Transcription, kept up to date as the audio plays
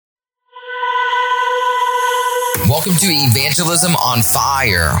Welcome to Evangelism on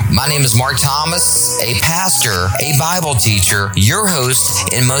Fire. My name is Mark Thomas, a pastor, a Bible teacher, your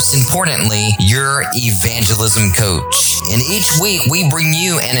host, and most importantly, your evangelism coach. And each week we bring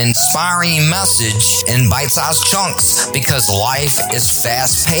you an inspiring message in bite-sized chunks because life is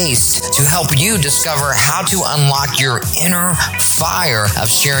fast-paced to help you discover how to unlock your inner fire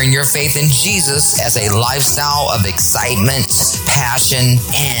of sharing your faith in Jesus as a lifestyle of excitement, passion,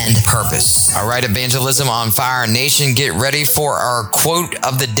 and purpose. All right, Evangelism on Fire Nation, get ready for our quote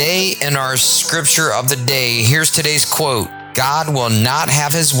of the day and our scripture of the day. Here's today's quote: God will not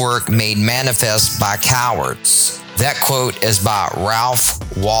have his work made manifest by cowards. That quote is by Ralph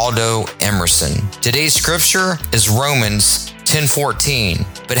Waldo Emerson. Today's scripture is Romans 10:14.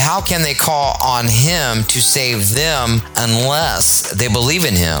 But how can they call on him to save them unless they believe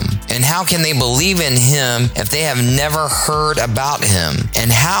in him? And how can they believe in him if they have never heard about him? And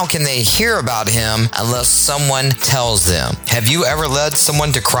how can they hear about him unless someone tells them? Have you ever led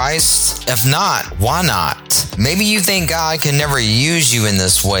someone to Christ? If not, why not? Maybe you think God can never use you in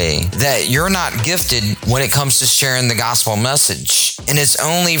this way, that you're not gifted when it comes to sharing the gospel message, and it's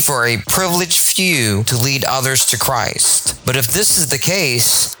only for a privileged few to lead others to Christ. But if this is the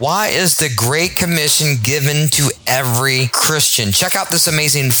case, why is the Great Commission given to every Christian? Check out this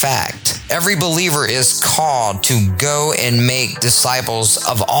amazing fact. Every believer is called to go and make disciples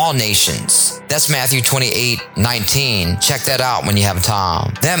of all nations. That's Matthew 28:19. Check that out when you have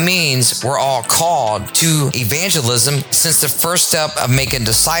time. That means we're all called to evangelism, since the first step of making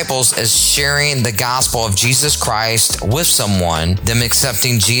disciples is sharing the gospel of Jesus Christ with someone, them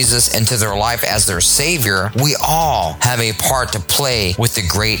accepting Jesus into their life as their Savior. We all have a part to play with the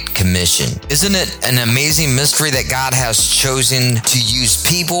Great Commission. Isn't it an amazing mystery that God has chosen to use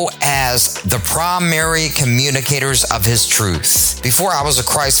people as the primary communicators of his truth? Before I was a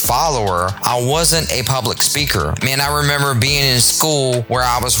Christ follower, I wasn't a public speaker. Man, I remember being in school where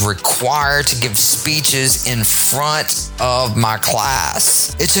I was required to give speeches in front of my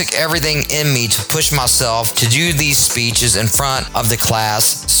class. It took everything in me to push myself to do these speeches in front of the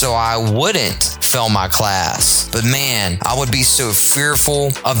class so I wouldn't fail my class. But man, I would be so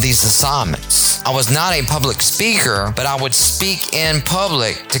fearful of these assignments. I was not a public speaker, but I would speak in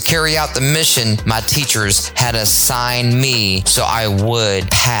public to carry out the mission my teachers had assigned me so I would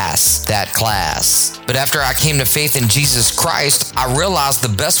pass that class. But after I came to faith in Jesus Christ, I realized the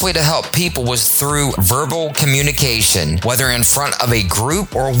best way to help people was through verbal communication, whether in front of a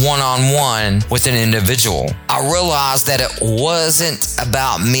group or one-on-one with an individual. I realized that it wasn't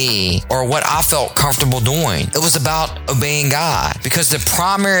about me or what I felt comfortable doing. It was about obeying God, because the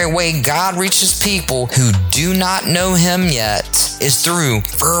primary way God reaches people who do not know him yet is through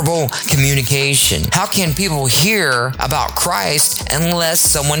verbal communication. How can people hear about Christ unless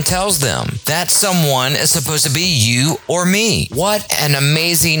someone tells them? That someone is supposed to be you or me. What an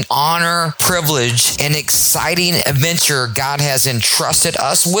amazing honor, privilege, and exciting adventure God has entrusted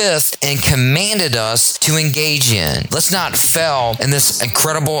us with and commanded us to engage in. Let's not fail in this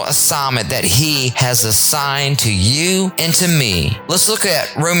incredible assignment that he has assigned to you and to me. Let's look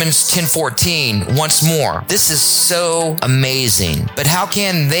at Romans 10:14 once more. This is so amazing. But how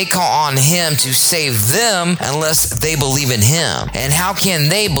can they call on him to save them unless they believe in him? And how can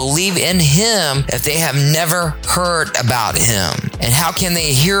they believe in him if they have never heard about him? And how can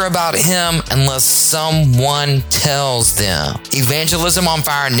they hear about him unless someone tells them? Evangelism on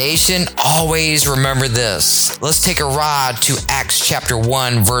Fire Nation, always remember this. Let's take a ride to Acts chapter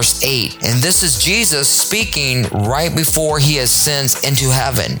 1, verse 8. And this is Jesus speaking right before he ascends into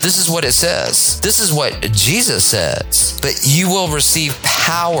heaven. This is what it says. This is what Jesus says. But you will receive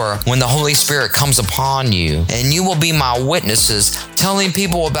power when the Holy Spirit comes upon you, and you will be my witnesses, telling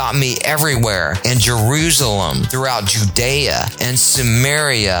people about me everywhere in Jerusalem, throughout Judea and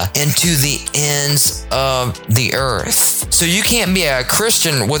Samaria, and to the ends of the earth. So you can't be a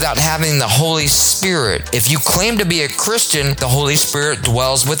Christian without having the Holy Spirit. If you claim to be a Christian, the Holy Spirit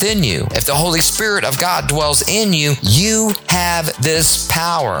dwells within you. If the Holy Spirit of God dwells in you, you have this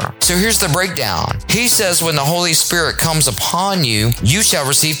power. So here's the breakdown. He says when the Holy Spirit comes upon you, you shall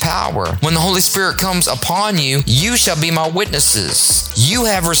receive power. When the Holy Spirit comes upon you, you shall be my witnesses. You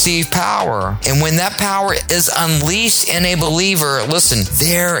have received power. And when that power is unleashed in a believer, listen,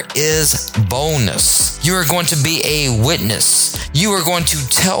 there is boldness. You are going to be a witness. You are going to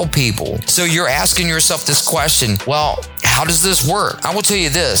tell people. So you're asking yourself this question, well, how does this work? I will tell you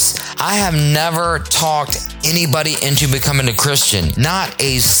this. I have never talked anybody into becoming a Christian. Not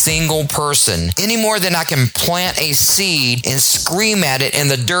a single person. Any more than I can plant a seed and scream at it in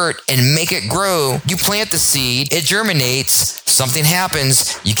the dirt and make it grow. You plant the seed, it germinates, something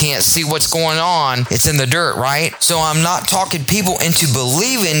happens, you can't see what's going on, it's in the dirt, right? So I'm not talking people into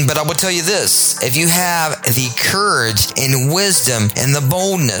believing, but I will tell you this. If you have the courage and wisdom and the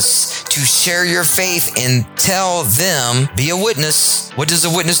boldness to share your faith and tell them, be a witness. What does a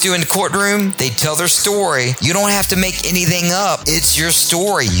witness do in the courtroom? They tell their story. You don't have to make anything up. It's your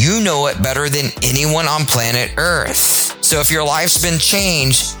story. You know it better than anyone on planet Earth. So if your life's been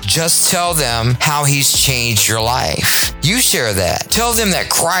changed, just tell them how he's changed your life. You share that. Tell them that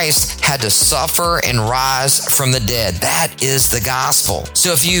Christ had to suffer and rise from the dead. That is the gospel.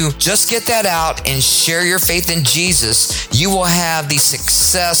 So if you just get that out and share your faith in Jesus, you will have the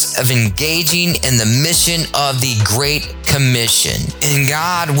success of engaging in the mission of the Great Commission. And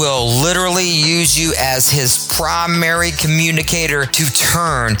God will literally use you as his primary communicator to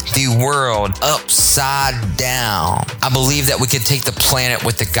turn the world upside down. I believe that we could take the planet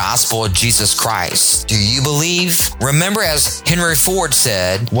with the gospel of Jesus Christ. Do you believe? Remember, as Henry Ford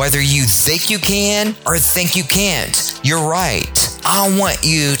said, whether you think you can or think you can't, you're right. I want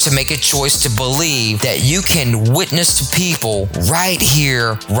you to make a choice to believe that you can witness to people right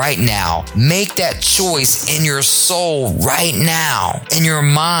here, right now. Make that choice in your soul right now, in your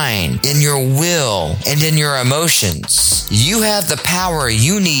mind, in your will, and in your emotions. You have the power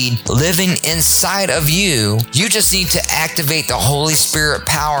you need living inside of you. You just need to activate the Holy Spirit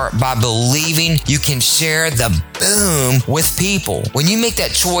power by believing you can share the boom with people. When you make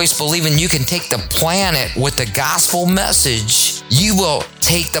that choice, believing you can take the planet with the gospel message, you will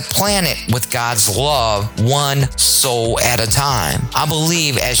take the planet with God's love one soul at a time. I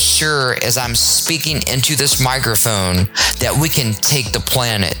believe, as sure as I'm speaking into this microphone, that we can take the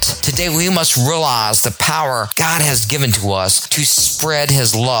planet. Today, we must realize the power God has given to us to spread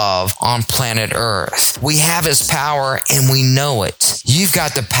his love on planet Earth. We have his power and we know it. You've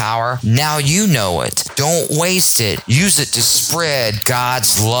got the power. Now you know it. Don't waste it. Use it to spread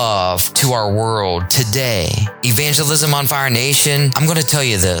God's love to our world today. Evangelism on Fire Nation, I'm going to tell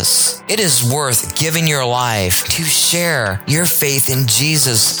you this. It is worth giving your life to share your faith in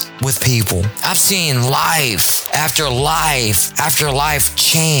Jesus with people. I've seen life after life after life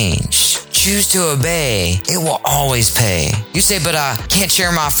change. Choose to obey. It will always pay. You say, but I can't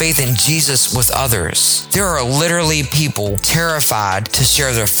share my faith in Jesus with others. There are literally people terrified to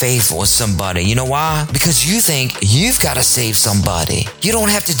share their faith with somebody. You know why? Because you think you've got to save somebody. You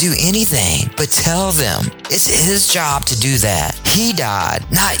don't have to do anything but tell them. It's his job to do that. He died,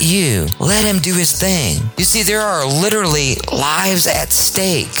 not you. Let him do his thing. You see, there are literally lives at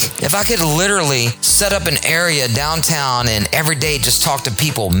stake. If I could literally set up an area downtown and every day just talk to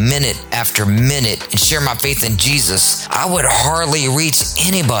people minute after minute and share my faith in Jesus, I would hardly reach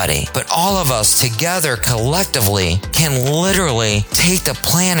anybody. But all of us together collectively can literally take the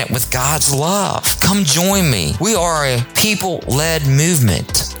planet with God's love. Come join me. We are a people-led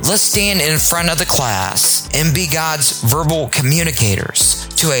movement. Let's stand in front of the class and be God's verbal communicators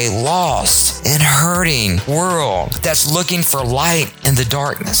to a lost and hurting world that's looking for light in the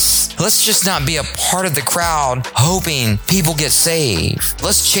darkness. Let's just not be a part of the crowd hoping people get saved.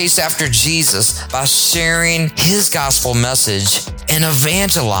 Let's chase after Jesus by sharing his gospel message and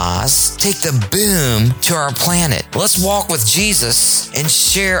evangelize. Take the boom to our planet. Let's walk with Jesus and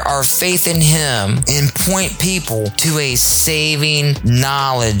share our faith in him and point people to a saving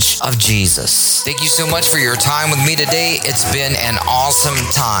knowledge of Jesus. Thank you so much for your time with me today. It's been an awesome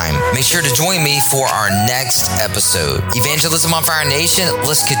time. Make sure to join me for our next episode. Evangelism on Fire Nation,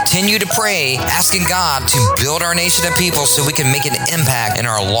 let's continue to pray, asking God to build our nation of people so we can make an impact in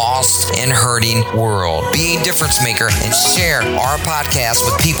our lost and hurting world. Be a difference maker and share our podcast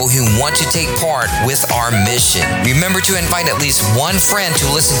with people who want to take part with our mission. Remember to invite at least one friend to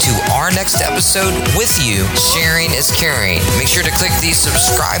listen to our next episode with you. Sharing is caring. Make sure to click the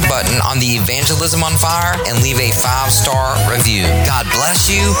subscribe button on the Evangelism on Fire and leave a 5-star review. God bless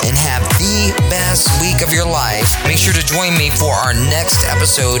you and have the best week of your life. Make sure to join me for our next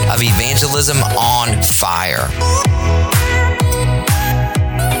episode of Evangelism on Fire.